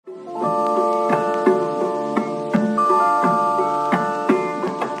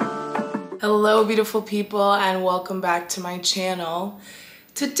Hello beautiful people and welcome back to my channel.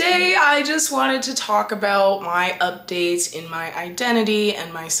 Today I just wanted to talk about my updates in my identity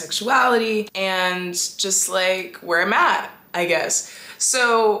and my sexuality and just like where I'm at, I guess.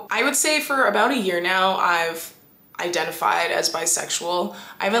 So I would say for about a year now I've identified as bisexual.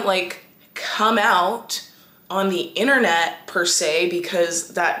 I haven't like come out on the internet per se because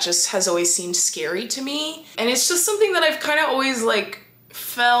that just has always seemed scary to me. And it's just something that I've kind of always like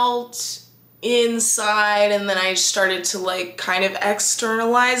felt inside, and then I started to like kind of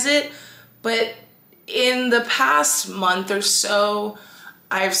externalize it. But in the past month or so,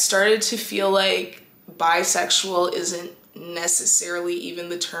 I've started to feel like bisexual isn't necessarily even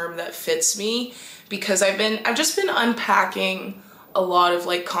the term that fits me, because I've just been unpacking a lot of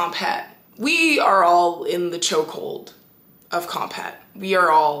like compat. We are all in the chokehold of compat. We are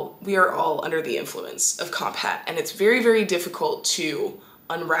all under the influence of compat, and it's very, very difficult to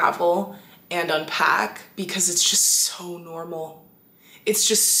unravel and unpack because it's just so normal. It's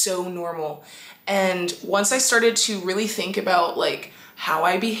just so normal. And once I started to really think about like how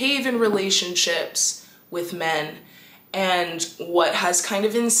I behave in relationships with men and what has kind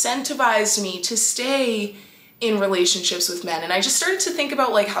of incentivized me to stay in relationships with men, and I just started to think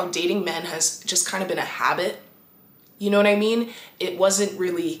about like how dating men has just kind of been a habit. You know what I mean? It wasn't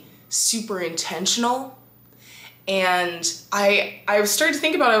really super intentional. And I started to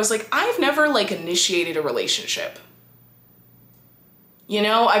think about it. I was like, I've never like initiated a relationship. You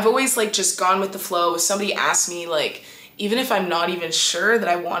know, I've always like just gone with the flow. If somebody asks me, like, even if I'm not even sure that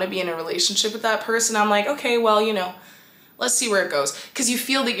I want to be in a relationship with that person, I'm like, okay, well, you know, let's see where it goes. Because you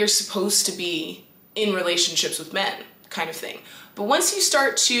feel that you're supposed to be in relationships with men, kind of thing. But once you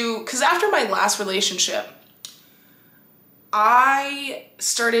start to, because after my last relationship, I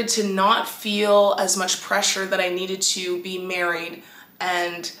started to not feel as much pressure that I needed to be married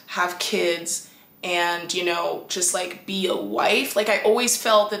and have kids and, you know, just like be a wife. Like I always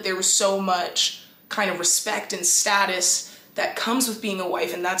felt that there was so much kind of respect and status that comes with being a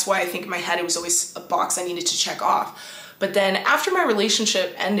wife, and that's why I think in my head it was always a box I needed to check off. But then after my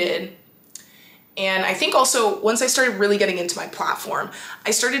relationship ended, and I think also once I started really getting into my platform,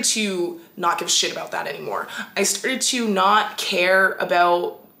 I started to not give a shit about that anymore. I started to not care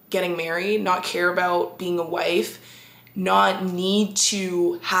about getting married, not care about being a wife, not need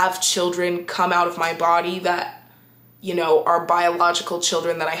to have children come out of my body that, you know, are biological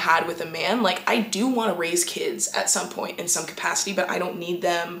children that I had with a man. Like I do want to raise kids at some point in some capacity, but I don't need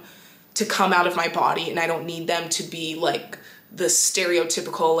them to come out of my body, and I don't need them to be like the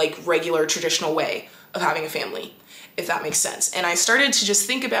stereotypical, like regular traditional way of having a family, if that makes sense. And I started to just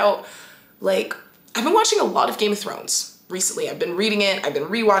think about, like, I've been watching a lot of Game of Thrones recently. I've been reading it, I've been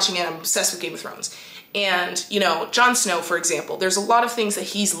rewatching it, I'm obsessed with Game of Thrones. And, you know, Jon Snow, for example, there's a lot of things that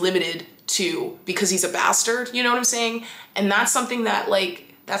he's limited to because he's a bastard, you know what I'm saying? And that's something that,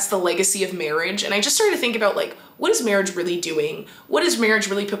 like, that's the legacy of marriage. And I just started to think about, like, what is marriage really doing? What does marriage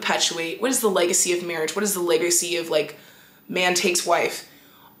really perpetuate? What is the legacy of marriage? What is the legacy of, like, man takes wife?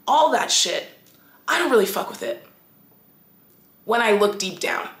 All that shit, I don't really fuck with it when I look deep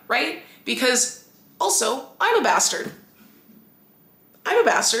down, right? Because also, I'm a bastard. I'm a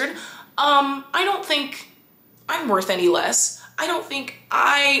bastard. I don't think I'm worth any less. I don't think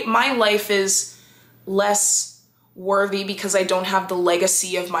my life is less worthy because I don't have the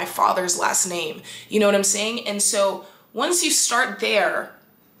legacy of my father's last name. You know what I'm saying? And so once you start there,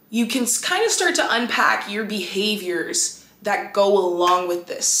 you can kind of start to unpack your behaviors that go along with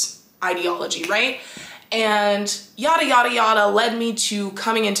this ideology, right? And yada, yada, yada led me to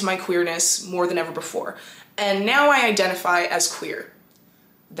coming into my queerness more than ever before. And now I identify as queer.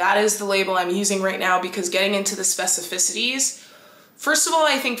 That is the label I'm using right now, because getting into the specificities, first of all,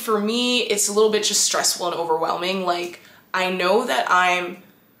 I think for me, it's a little bit just stressful and overwhelming. Like, I know that I'm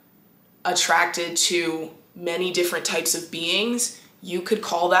attracted to many different types of beings. You could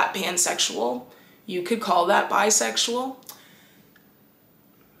call that pansexual. You could call that bisexual.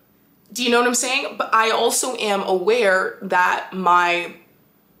 Do you know what I'm saying? But I also am aware that my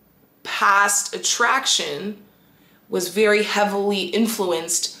past attraction was very heavily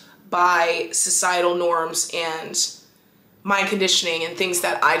influenced by societal norms and mind conditioning and things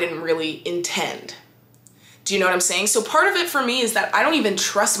that I didn't really intend. Do you know what I'm saying? So part of it for me is that I don't even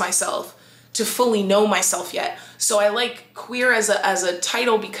trust myself to fully know myself yet. So I like queer as a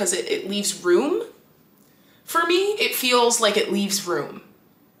title because it leaves room. For me, it feels like it leaves room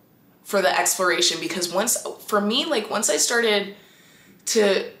for the exploration, because once I started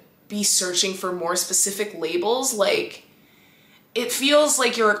to be searching for more specific labels, like it feels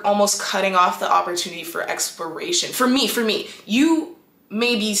like you're almost cutting off the opportunity for exploration. For me, you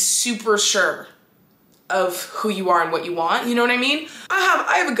may be super sure of who you are and what you want, you know what I mean?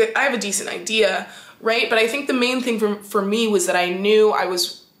 I have a decent idea, right? But I think the main thing for me was that I knew I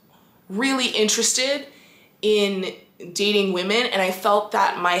was really interested in dating women, and I felt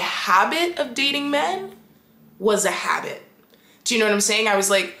that my habit of dating men was a habit. Do you know what I'm saying? I was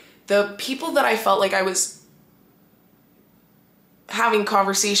like, the people that I felt like I was having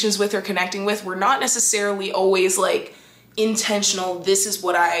conversations with or connecting with were not necessarily always like intentional, this is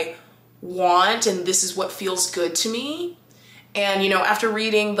what I want and this is what feels good to me. And, you know, after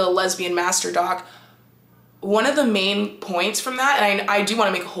reading the Lesbian Master Doc, one of the main points from that, and I do want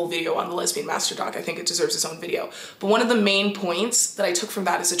to make a whole video on the Lesbian Master Doc, I think it deserves its own video, but one of the main points that I took from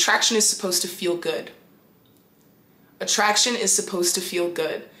that is attraction is supposed to feel good. Attraction is supposed to feel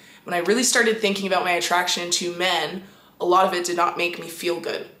good. When I really started thinking about my attraction to men, a lot of it did not make me feel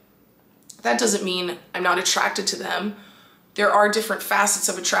good. That doesn't mean I'm not attracted to them. There are different facets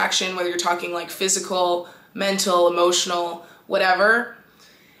of attraction, whether you're talking like physical, mental, emotional, whatever.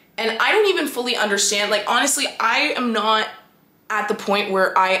 And I don't even fully understand, like honestly, I am not at the point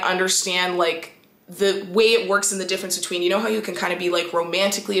where I understand like the way it works and the difference between, you know how you can kind of be like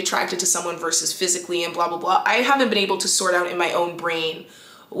romantically attracted to someone versus physically and blah, blah, blah. I haven't been able to sort out in my own brain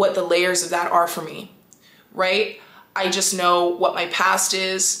what the layers of that are for me, right? I just know what my past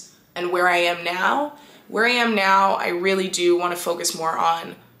is and where I am now. Where I am now, I really do want to focus more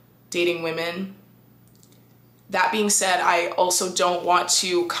on dating women. That being said, I also don't want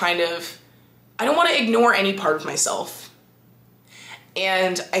to I don't want to ignore any part of myself.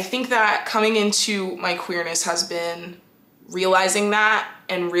 And I think that coming into my queerness has been realizing that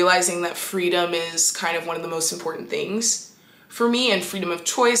and realizing that freedom is kind of one of the most important things for me, and freedom of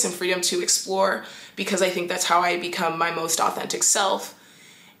choice and freedom to explore, because I think that's how I become my most authentic self.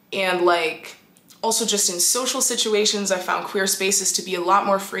 And like, also just in social situations, I found queer spaces to be a lot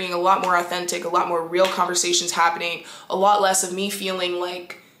more freeing, a lot more authentic, a lot more real conversations happening, a lot less of me feeling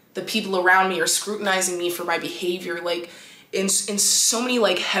like the people around me are scrutinizing me for my behavior. Like in so many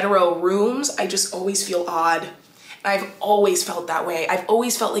like hetero rooms, I just always feel odd. And I've always felt that way. I've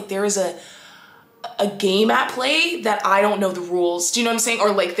always felt like there is a game at play that I don't know the rules. Do you know what I'm saying?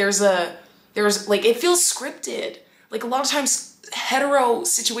 Or like there's like, it feels scripted. Like a lot of times hetero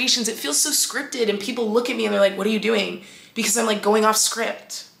situations, it feels so scripted and people look at me and they're like, what are you doing? Because I'm like going off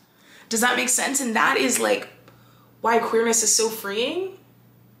script. Does that make sense? And that is like why queerness is so freeing.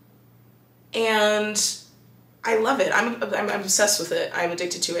 And I love it. I'm obsessed with it. I'm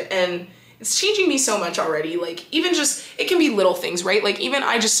addicted to it. And it's changing me so much already. Like even just, it can be little things, right? Like even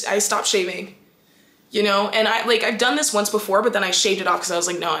I stopped shaving, you know? And I've done this once before, but then I shaved it off because I was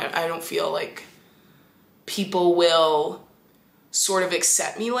like, no, I don't feel like people will sort of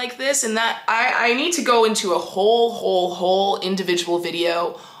accept me like this. And that I need to go into a whole individual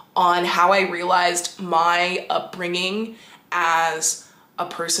video on how I realized my upbringing as a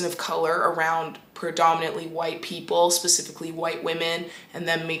person of color around predominantly white people, specifically white women, and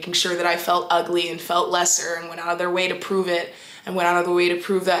then making sure that I felt ugly and felt lesser and went out of their way to prove it, and went out of the way to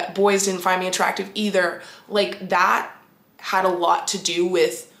prove that boys didn't find me attractive either. Like that had a lot to do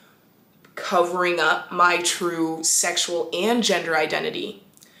with covering up my true sexual and gender identity.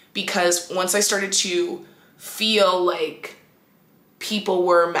 Because once I started to feel like people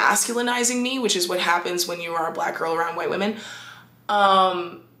were masculinizing me, which is what happens when you are a black girl around white women,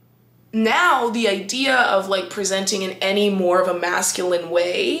 now the idea of like presenting in any more of a masculine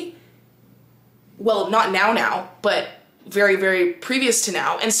way, well, not now, but very, very previous to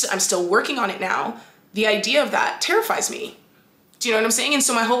now, and I'm still working on it now, the idea of that terrifies me. Do you know what I'm saying? And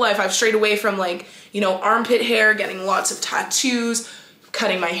so my whole life I've strayed away from like, you know, armpit hair, getting lots of tattoos,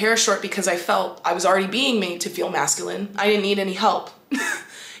 cutting my hair short because I felt I was already being made to feel masculine. I didn't need any help.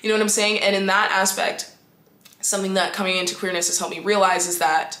 You know what I'm saying? And in that aspect, something that coming into queerness has helped me realize is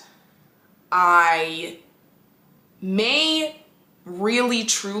that I may really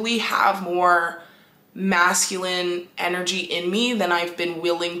truly have more masculine energy in me than I've been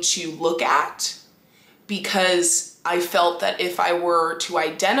willing to look at, because I felt that if I were to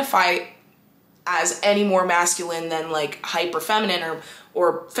identify as any more masculine than like hyper feminine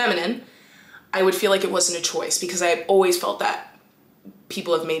or feminine, I would feel like it wasn't a choice, because I've always felt that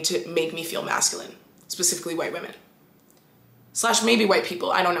people have made me feel masculine, specifically white women. / maybe white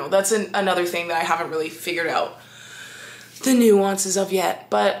people, I don't know. That's another thing that I haven't really figured out the nuances of yet,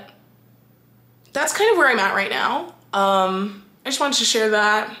 but that's kind of where I'm at right now. I just wanted to share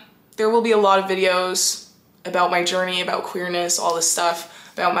that. There will be a lot of videos about my journey, about queerness, all this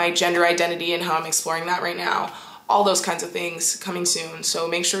stuff, about my gender identity and how I'm exploring that right now. All those kinds of things coming soon. So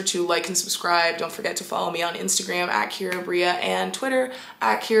make sure to like and subscribe. Don't forget to follow me on Instagram @KiraBria and Twitter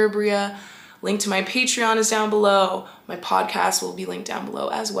 @KiraBria. Link to my Patreon is down below. My podcast will be linked down below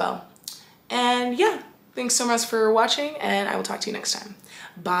as well. And yeah, thanks so much for watching, and I will talk to you next time.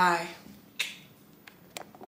 Bye.